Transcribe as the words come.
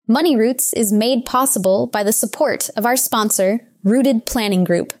Money Roots is made possible by the support of our sponsor, Rooted Planning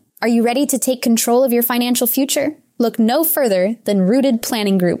Group. Are you ready to take control of your financial future? Look no further than Rooted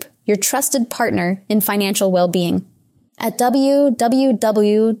Planning Group, your trusted partner in financial well-being. At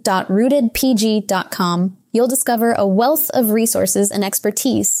www.rootedpg.com, you'll discover a wealth of resources and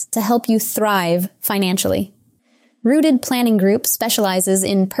expertise to help you thrive financially. Rooted Planning Group specializes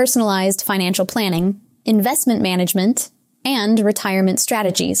in personalized financial planning, investment management, and retirement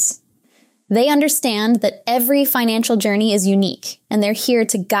strategies. They understand that every financial journey is unique, and they're here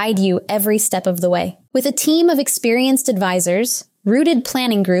to guide you every step of the way. With a team of experienced advisors, Rooted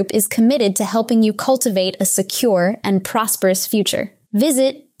Planning Group is committed to helping you cultivate a secure and prosperous future.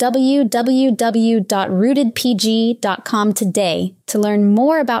 Visit www.rootedpg.com today to learn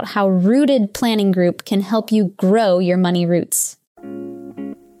more about how Rooted Planning Group can help you grow your money roots.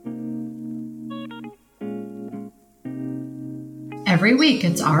 Every week,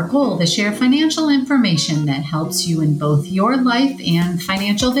 it's our goal to share financial information that helps you in both your life and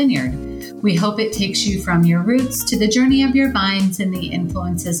financial vineyard. We hope it takes you from your roots to the journey of your vines and the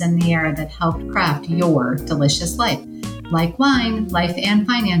influences in the air that helped craft your delicious life. Like wine, life and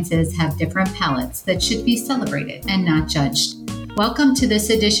finances have different palates that should be celebrated and not judged. Welcome to this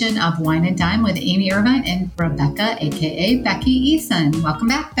edition of Wine and Dime with Amy Irvine and Rebecca, aka Becky Eason. Welcome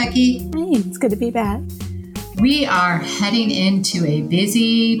back, Becky. Hey, it's good to be back. We are heading into a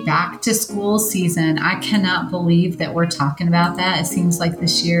busy back-to-school season. I cannot believe that we're talking about that. It seems like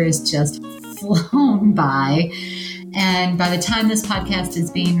this year is just flown by. And by the time this podcast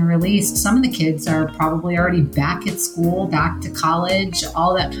is being released, some of the kids are probably already back at school, back to college.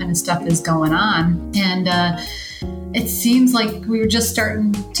 All that kind of stuff is going on. And it seems like we were just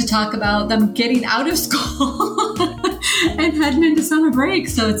starting to talk about them getting out of school and heading into summer break.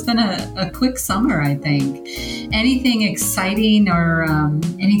 So it's been a quick summer, I think. Anything exciting or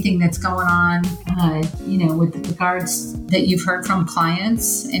anything that's going on, with regards that you've heard from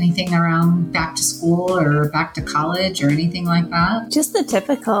clients, anything around back to school or back to college or anything like that? Just the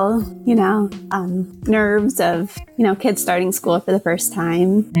typical, nerves of, kids starting school for the first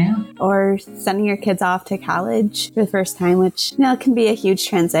time. Yeah. Or sending your kids off to college for the first time, which, can be a huge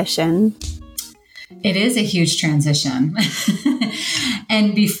transition. It is a huge transition.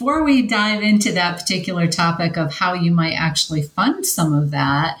 And before we dive into that particular topic of how you might actually fund some of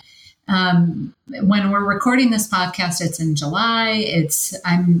that, when we're recording this podcast, it's in July.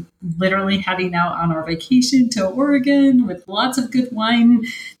 I'm literally heading out on our vacation to Oregon with lots of good wine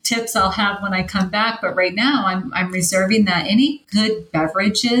tips I'll have when I come back. But right now I'm reserving that. Any good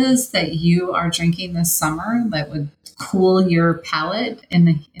beverages that you are drinking this summer that would cool your palate in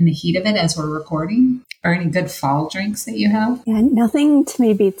the heat of it as we're recording? Or any good fall drinks that you have? Yeah, nothing to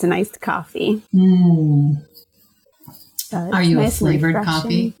me beats an iced coffee. Are you nice a flavored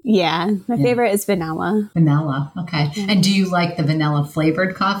coffee? Yeah, my favorite is vanilla. Vanilla, okay. Yeah. And do you like the vanilla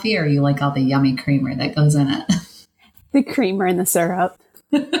flavored coffee, or you like all the yummy creamer that goes in it? The creamer and the syrup.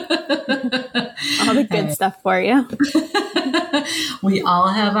 All the good stuff for you. We all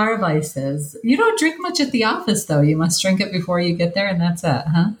have our vices. You don't drink much at the office, though. You must drink it before you get there, and that's it,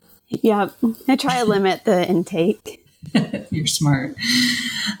 huh? Yep. I try to limit the intake. You're smart.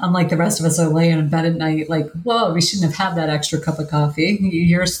 Unlike the rest of us are laying in bed at night like, whoa, we shouldn't have had that extra cup of coffee.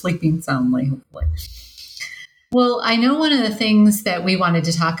 You're sleeping soundly, hopefully. Well, I know one of the things that we wanted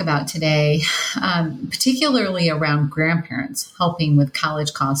to talk about today, particularly around grandparents helping with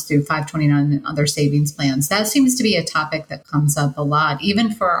college costs through 529 and other savings plans. That seems to be a topic that comes up a lot,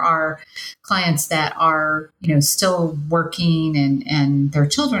 even for our clients that are, still working and their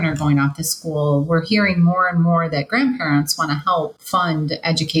children are going off to school. We're hearing more and more that grandparents want to help fund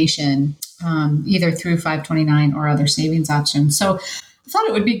education, either through 529 or other savings options. So I thought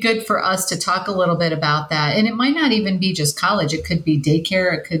it would be good for us to talk a little bit about that. And it might not even be just college. It could be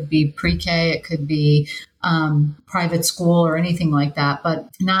daycare. It could be pre-K. It could be private school or anything like that. But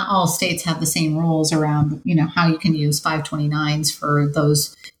not all states have the same rules around, how you can use 529s for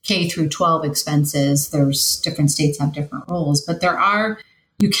those K through 12 expenses. There's different states have different rules, but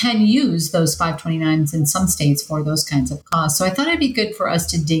you can use those 529s in some states for those kinds of costs. So I thought it'd be good for us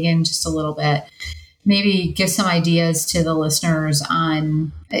to dig in just a little bit, maybe give some ideas to the listeners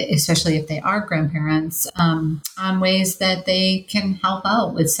on, especially if they are grandparents, on ways that they can help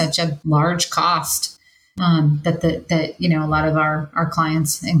out with such a large cost that a lot of our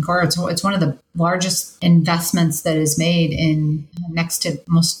clients incur. It's one of the largest investments that is made in next to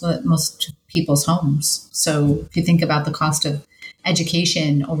most people's homes. So if you think about the cost of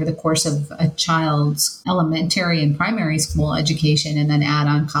education over the course of a child's elementary and primary school education and then add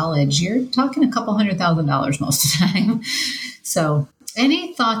on college, you're talking a couple $100,000 most of the time. So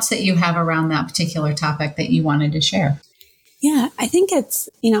Any thoughts that you have around that particular topic that you wanted to share? Yeah, I think it's,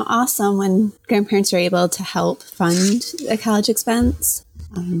 awesome when grandparents are able to help fund a college expense.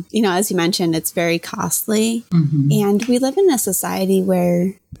 As you mentioned, it's very costly. And we live in a society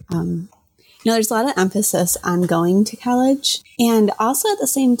where, there's a lot of emphasis on going to college. And also at the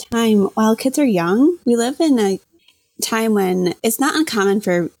same time, while kids are young, we live in a time when it's not uncommon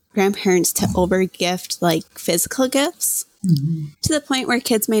for grandparents to overgift like physical gifts to the point where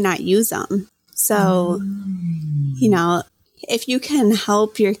kids may not use them. So, if you can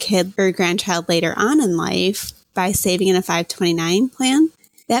help your kid or grandchild later on in life by saving in a 529 plan,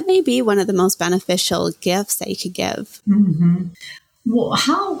 that may be one of the most beneficial gifts that you could give. Well,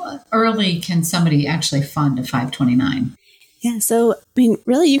 how early can somebody actually fund a 529? Yeah, so,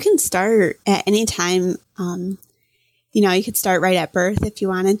 really, you can start at any time. You could start right at birth if you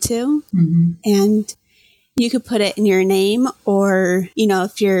wanted to. And you could put it in your name or,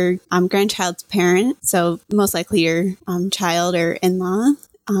 if your grandchild's parent, so most likely your child or in-law,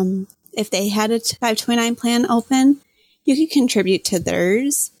 if they had a 529 plan open, you could contribute to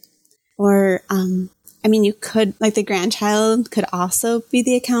theirs. Or, you could, like the grandchild could also be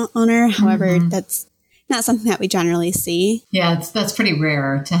the account owner. However, that's not something that we generally see. Yeah, that's pretty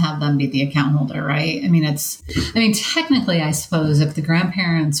rare to have them be the account holder, right? Technically, I suppose if the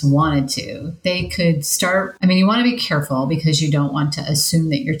grandparents wanted to, they could start. You want to be careful because you don't want to assume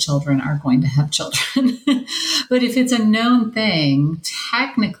that your children are going to have children. But if it's a known thing,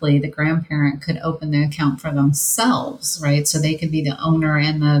 technically the grandparent could open the account for themselves, right? So they could be the owner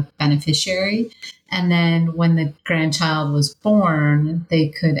and the beneficiary. And then when the grandchild was born, they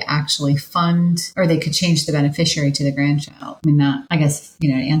could actually fund, or they could change the beneficiary to the grandchild. To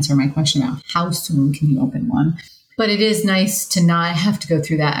answer my question about how soon can you open one. But it is nice to not have to go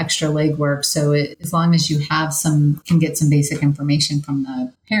through that extra legwork. So as long as you can get some basic information from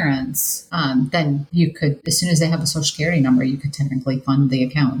the parents, then you could, as soon as they have a social security number, you could technically fund the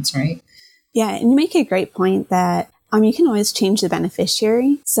accounts, right? Yeah, and you make a great point that you can always change the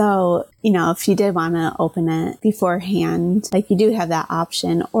beneficiary. So, if you did want to open it beforehand, like you do have that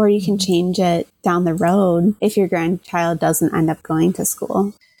option, or you can change it down the road if your grandchild doesn't end up going to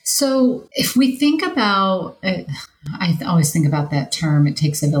school. So if we think about, I always think about that term, it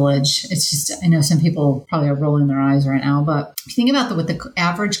takes a village. It's just, I know some people probably are rolling their eyes right now, but if you think about what the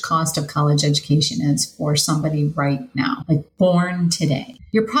average cost of college education is for somebody right now, like born today,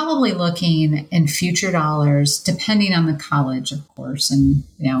 you're probably looking in future dollars, depending on the college, of course, and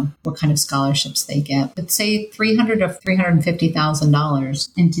what kind of scholarships they get. But say $300,000 to $350,000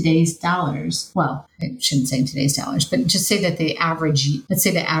 in today's dollars. Well, I shouldn't say in today's dollars, but just say that let's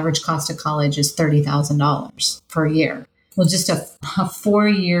say the average cost of college is $30,000 per year. Well, just a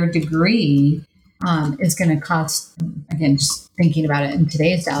 4-year degree is going to cost, again, just thinking about it in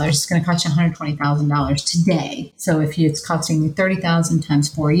today's dollars, it's going to cost you $120,000 today. So if it's costing you $30,000 times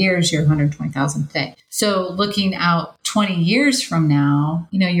 4 years, you're $120,000 today. So looking out 20 years from now,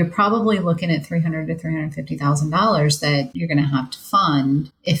 you're probably looking at $300,000 to $350,000 that you're going to have to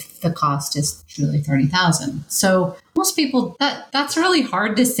fund if the cost is truly $30,000. So most people, that's really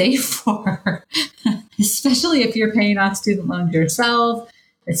hard to save for, especially if you're paying off student loans yourself.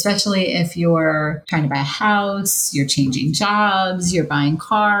 Especially if you're trying to buy a house, you're changing jobs, you're buying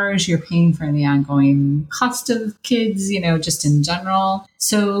cars, you're paying for the ongoing cost of kids, just in general.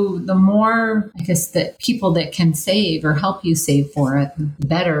 So the more, I guess, that people that can save or help you save for it, the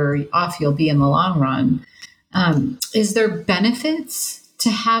better off you'll be in the long run. Is there benefits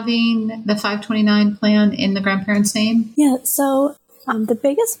to having the 529 plan in the grandparent's name? Yeah, so the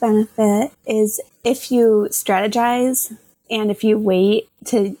biggest benefit is if you strategize and if you wait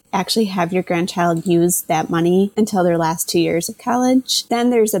to actually have your grandchild use that money until their last 2 years of college,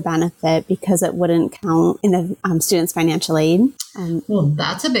 then there's a benefit because it wouldn't count in the student's financial aid. Well,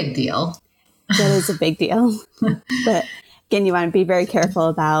 that's a big deal. That is a big deal. But again, you want to be very careful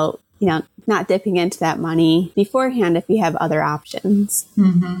about, not dipping into that money beforehand if you have other options.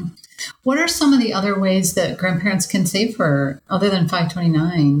 Mm-hmm. What are some of the other ways that grandparents can save for other than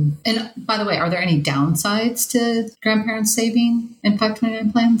 529? And by the way, are there any downsides to grandparents saving in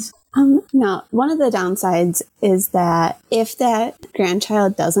 529 plans? No, one of the downsides is that if that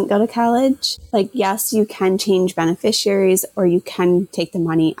grandchild doesn't go to college, yes, you can change beneficiaries or you can take the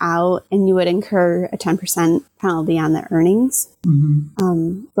money out and you would incur a 10% penalty on the earnings.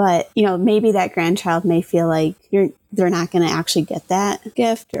 But, maybe that grandchild may feel like they're not going to actually get that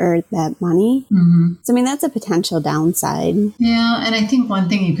gift or that money. So, that's a potential downside. Yeah. And I think one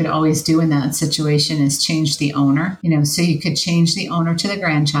thing you could always do in that situation is change the owner, so you could change the owner to the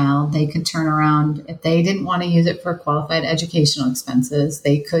grandchild. They could turn around if they didn't want to use it for qualified educational expenses,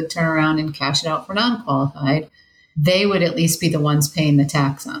 they could turn around and cash it out for non-qualified. They would at least be the ones paying the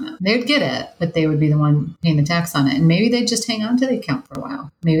tax on it. They'd get it, but they would be the one paying the tax on it. And maybe they just hang on to the account for a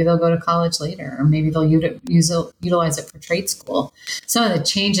while. Maybe they'll go to college later, or maybe they'll utilize it for trade school. Some of the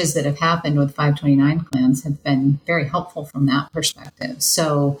changes that have happened with 529 plans have been very helpful from that perspective.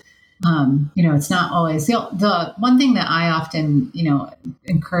 So, it's not always the one thing that I often,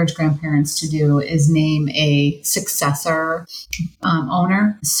 encourage grandparents to do is name a successor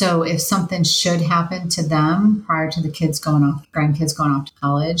owner. So if something should happen to them prior to the grandkids going off to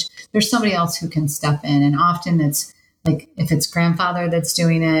college, there's somebody else who can step in. And often it's like, if it's grandfather that's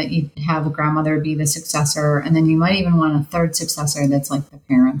doing it, you have a grandmother be the successor. And then you might even want a third successor that's like the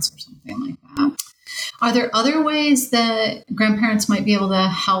parents or something like that. Are there other ways that grandparents might be able to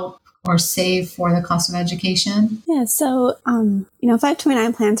help or save for the cost of education? Yeah, so,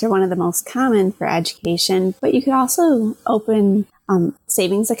 529 plans are one of the most common for education, but you could also open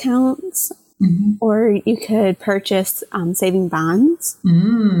savings accounts, or you could purchase saving bonds.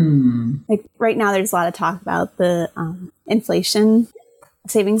 Like right now, there's a lot of talk about the inflation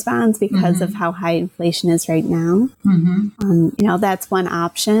savings bonds because of how high inflation is right now. That's one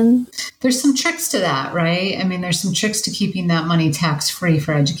option. There's some tricks to that, right? There's some tricks to keeping that money tax-free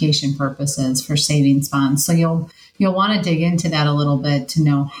for education purposes for savings bonds. So you'll want to dig into that a little bit to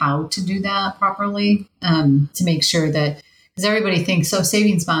know how to do that properly, to make sure that, because everybody thinks,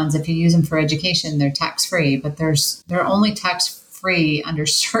 savings bonds, if you use them for education, they're tax-free, but they're only tax-free under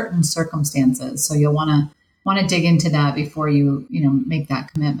certain circumstances. So you'll want to dig into that before you make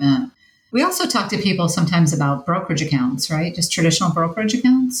that commitment. We also talk to people sometimes about brokerage accounts, right? Just traditional brokerage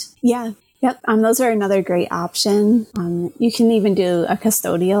accounts. Yeah. Yep. Those are another great option. You can even do a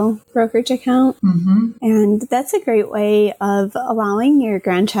custodial brokerage account. And that's a great way of allowing your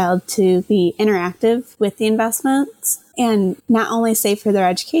grandchild to be interactive with the investments and not only save for their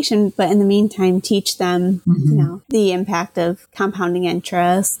education, but in the meantime, teach them, the impact of compounding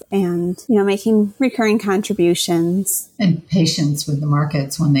interest and, making recurring contributions. And patience with the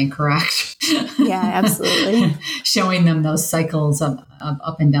markets when they correct. Yeah, absolutely. Showing them those cycles of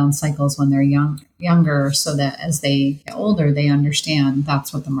up and down cycles when they're younger, so that as they get older, they understand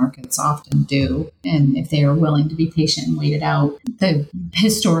that's what the markets often do. And if they are willing to be patient and wait it out,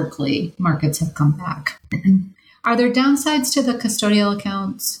 historically, markets have come back. Are there downsides to the custodial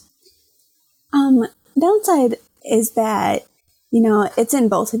accounts? Downside is that, it's in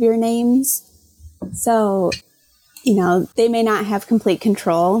both of your names. So, they may not have complete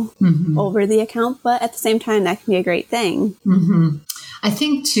control over the account, but at the same time, that can be a great thing. I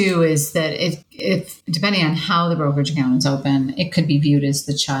think, too, is that if depending on how the brokerage account is open, it could be viewed as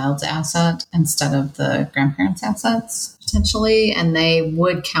the child's asset instead of the grandparents' assets, potentially, and they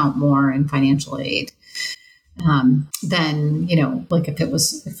would count more in financial aid. Then, like if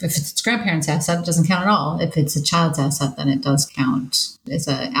it's grandparents' asset, it doesn't count at all. If it's a child's asset, then it does count as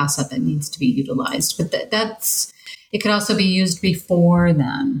an asset that needs to be utilized. But it could also be used before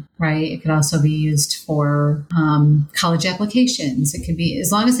then, right? It could also be used for college applications. It could be,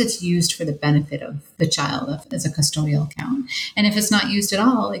 as long as it's used for the benefit of the child as a custodial account. And if it's not used at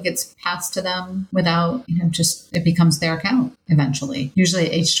all, it gets passed to them without, it becomes their account eventually, usually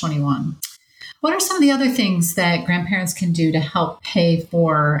at age 21. What are some of the other things that grandparents can do to help pay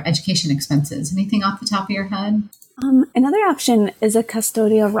for education expenses? Anything off the top of your head? Another option is a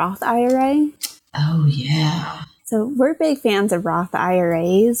custodial Roth IRA. Oh, yeah. So we're big fans of Roth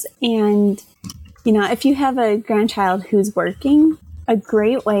IRAs. And, if you have a grandchild who's working, a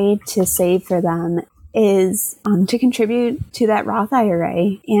great way to save for them is to contribute to that Roth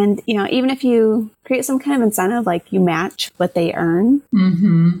IRA. And, even if you create some kind of incentive, like you match what they earn.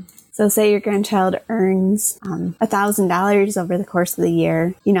 So say your grandchild earns $1,000 over the course of the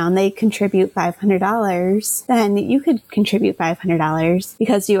year, and they contribute $500, then you could contribute $500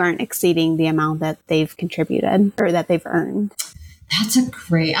 because you aren't exceeding the amount that they've contributed or that they've earned.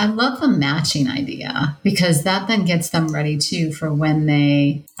 I love the matching idea, because that then gets them ready too for when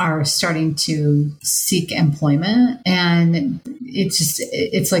they are starting to seek employment. And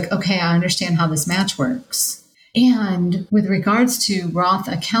it's like, okay, I understand how this match works. And with regards to Roth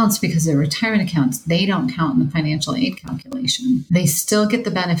accounts, because they're retirement accounts, they don't count in the financial aid calculation. They still get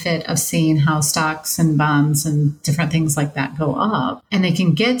the benefit of seeing how stocks and bonds and different things like that go up. And they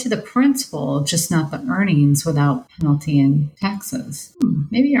can get to the principal, just not the earnings without penalty and taxes.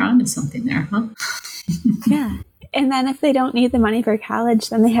 Maybe you're onto something there, huh? Yeah. And then if they don't need the money for college,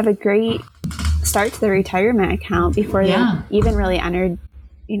 then they have a great start to the retirement account before they even really entered,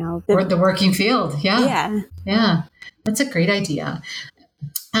 the working field. Yeah. Yeah. That's a great idea.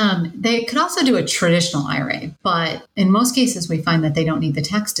 They could also do a traditional IRA, but in most cases, we find that they don't need the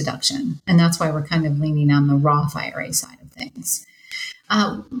tax deduction. And that's why we're kind of leaning on the Roth IRA side of things.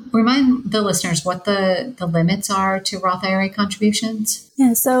 Remind the listeners what the limits are to Roth IRA contributions.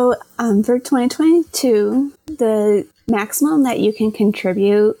 Yeah, so for 2022, the maximum that you can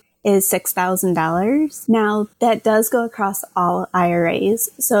contribute is $6,000. Now, that does go across all IRAs.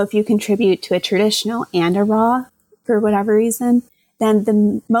 So if you contribute to a traditional and a Roth for whatever reason, then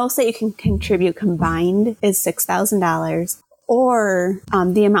the most that you can contribute combined is $6,000 or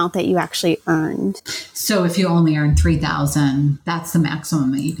the amount that you actually earned. So if you only earn $3,000, that's the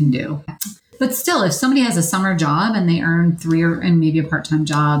maximum that you can do. But still, if somebody has a summer job and they earn and maybe a part-time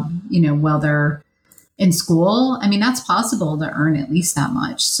job, while they're in school, I mean, that's possible to earn at least that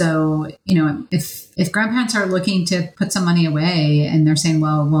much. So, if grandparents are looking to put some money away and they're saying,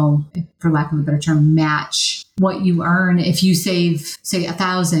 well, for lack of a better term, match what you earn. If you save, say,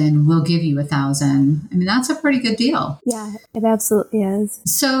 1,000, we'll give you 1,000. I mean, that's a pretty good deal. Yeah, it absolutely is.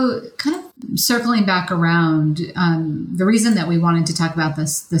 So kind of circling back around, the reason that we wanted to talk about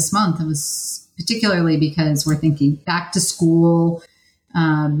this month was particularly because we're thinking back to school.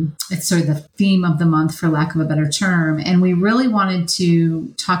 It's sort of the theme of the month, for lack of a better term. And we really wanted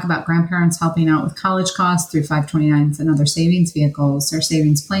to talk about grandparents helping out with college costs through 529s and other savings vehicles or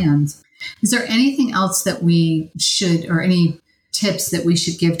savings plans. Is there anything else that we should, or any tips that we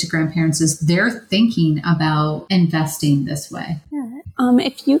should give to grandparents as they're thinking about investing this way? Yeah.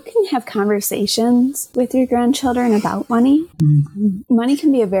 If you can have conversations with your grandchildren about money, money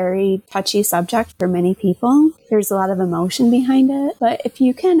can be a very touchy subject for many people. There's a lot of emotion behind it. But if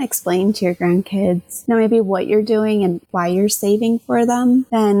you can explain to your grandkids, maybe what you're doing and why you're saving for them,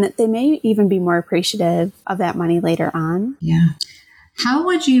 then they may even be more appreciative of that money later on. Yeah. How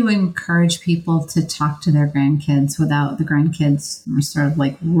would you encourage people to talk to their grandkids without the grandkids sort of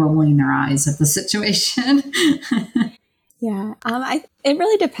like rolling their eyes at the situation? Yeah, it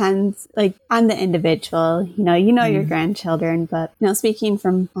really depends, on the individual. Your grandchildren, but speaking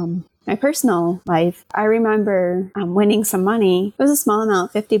from my personal life, I remember winning some money. It was a small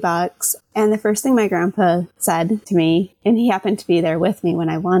amount, $50, and the first thing my grandpa said to me, and he happened to be there with me when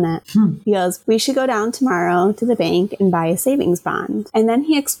I won it, he goes, "We should go down tomorrow to the bank and buy a savings bond." And then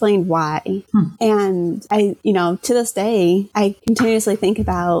he explained why. And I, to this day, I continuously think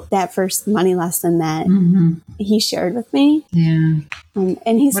about that first money lesson that he shared with me. Yeah.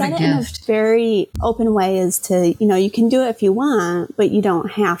 And he said it in a very open way, as to, you can do it if you want, but you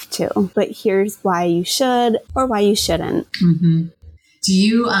don't have to. But here's why you should or why you shouldn't. Mm-hmm. Do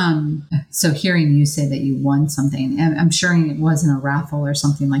you, so hearing you say that you won something, I'm sure it wasn't a raffle or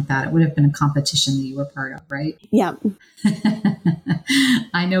something like that. It would have been a competition that you were part of, right? Yeah.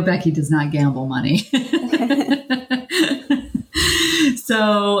 I know Becky does not gamble money.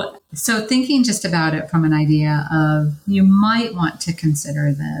 So thinking just about it from an idea of, you might want to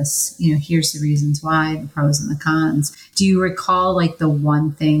consider this, here's the reasons why, the pros and the cons. Do you recall the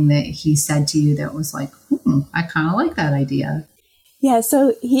one thing that he said to you that was like, I kind of like that idea? Yeah,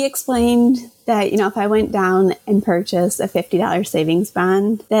 so he explained that, if I went down and purchased a $50 savings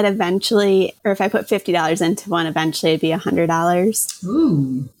bond, that eventually, or if I put $50 into one, eventually it'd be $100.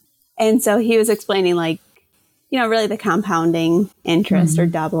 Ooh. And so he was explaining really the compounding interest or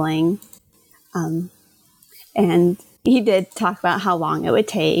doubling. And he did talk about how long it would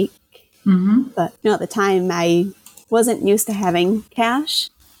take. But at the time I wasn't used to having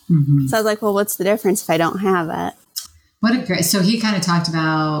cash. So I was like, well, what's the difference if I don't have it? So he kind of talked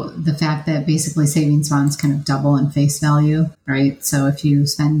about the fact that basically savings bonds kind of double in face value, right? So if you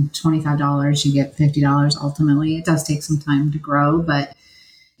spend $25, you get $50 ultimately. It does take some time to grow,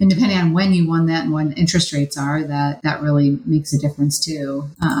 and depending on when you won that and when interest rates are, that really makes a difference too.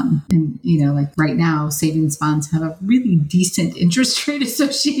 And right now, savings bonds have a really decent interest rate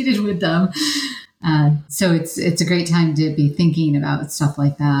associated with them. So it's a great time to be thinking about stuff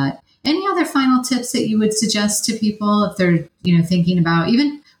like that. Any other final tips that you would suggest to people if they're, thinking about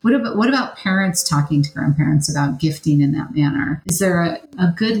even what about parents talking to grandparents about gifting in that manner? Is there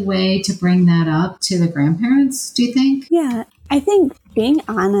a good way to bring that up to the grandparents, do you think? Yeah, I think being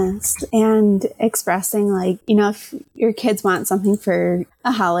honest and expressing, like, you know, if your kids want something for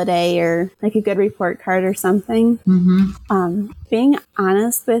a holiday or like a good report card or something, being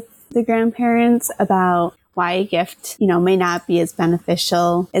honest with the grandparents about why a gift, you know, may not be as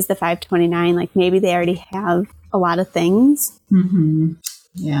beneficial as the 529. Like maybe they already have a lot of things.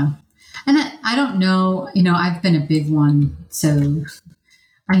 Yeah. And I don't know, you know, I've been a big one, so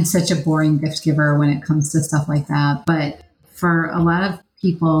I'm such a boring gift giver when it comes to stuff like that. But for a lot of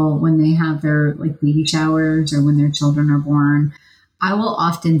people, when they have their like baby showers or when their children are born, I will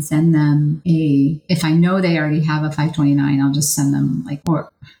often send them if I know they already have a 529, I'll just send them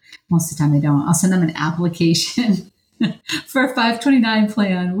or most of the time they don't, I'll send them an application for a 529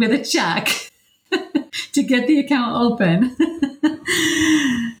 plan with a check to get the account open.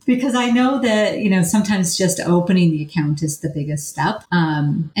 Because I know that, you know, sometimes just opening the account is the biggest step.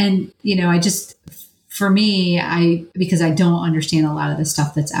 And, you know, for me, because I don't understand a lot of the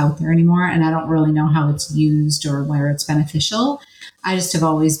stuff that's out there anymore, and I don't really know how it's used or where it's beneficial, I just have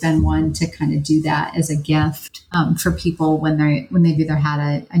always been one to kind of do that as a gift for people when they've either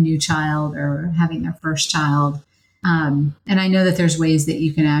had a new child or having their first child. And I know that there's ways that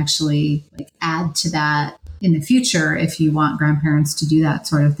you can actually like add to that in the future if you want grandparents to do that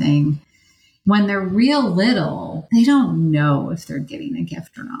sort of thing. When they're real little, they don't know if they're getting a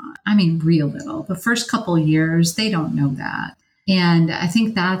gift or not. I mean, real little. The first couple of years, they don't know that. And I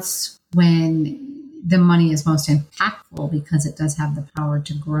think that's when the money is most impactful because it does have the power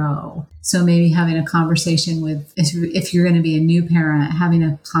to grow. So maybe having a conversation with, if you're going to be a new parent, having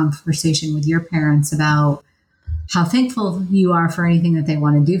a conversation with your parents about how thankful you are for anything that they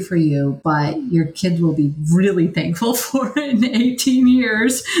want to do for you, but your kids will be really thankful for it in 18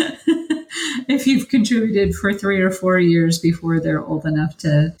 years if you've contributed for 3 or 4 years before they're old enough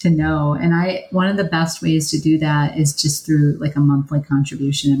to know. And one of the best ways to do that is just through like a monthly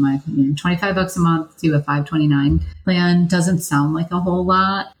contribution, in my opinion. $25 a month to a 529 plan doesn't sound like a whole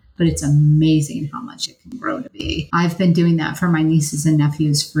lot, but it's amazing how much it can grow to be. I've been doing that for my nieces and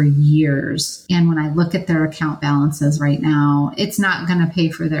nephews for years. And when I look at their account balances right now, it's not going to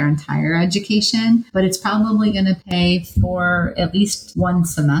pay for their entire education, but it's probably going to pay for at least one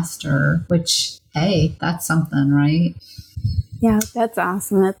semester, which, hey, that's something, right? Yeah, that's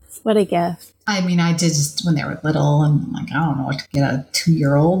awesome. What a gift. I mean, I did just when they were little, and like, I don't know what to get a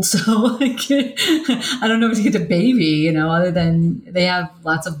 2-year-old. So I don't know what to get a baby, you know, other than they have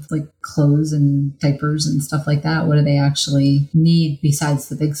lots of like clothes and diapers and stuff like that. What do they actually need besides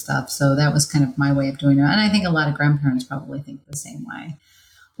the big stuff? So that was kind of my way of doing it. And I think a lot of grandparents probably think the same way.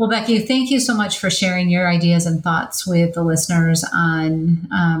 Well, Becky, thank you so much for sharing your ideas and thoughts with the listeners on,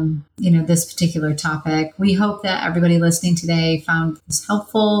 this particular topic. We hope that everybody listening today found this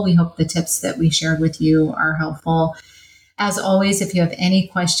helpful. We hope the tips that we shared with you are helpful. As always, if you have any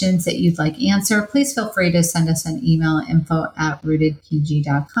questions that you'd like answered, please feel free to send us an email at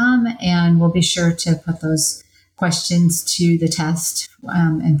info@rootedpg.com, and we'll be sure to put those questions to the test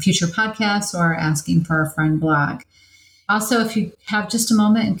in future podcasts or asking for a friend blog. Also, if you have just a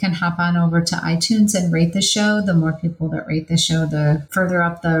moment and can hop on over to iTunes and rate the show, the more people that rate the show, the further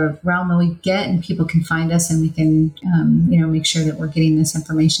up the realm that we get, and people can find us, and we can, make sure that we're getting this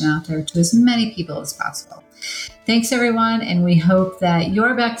information out there to as many people as possible. Thanks, everyone, and we hope that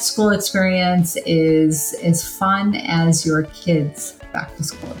your back-to-school experience is as fun as your kids'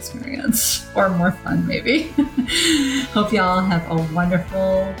 back-to-school experience, or more fun, maybe. Hope y'all have a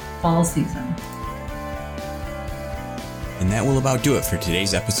wonderful fall season. And that will about do it for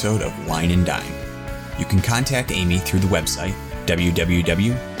today's episode of Wine and Dime. You can contact Amy through the website,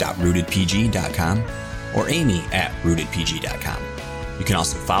 www.rootedpg.com, or amy@rootedpg.com. You can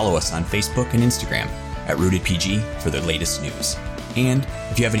also follow us on Facebook and Instagram @rootedpg for the latest news. And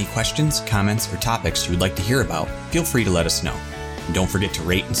if you have any questions, comments, or topics you would like to hear about, feel free to let us know. And don't forget to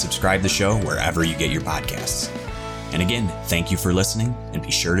rate and subscribe the show wherever you get your podcasts. And again, thank you for listening, and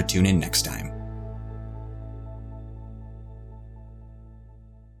be sure to tune in next time.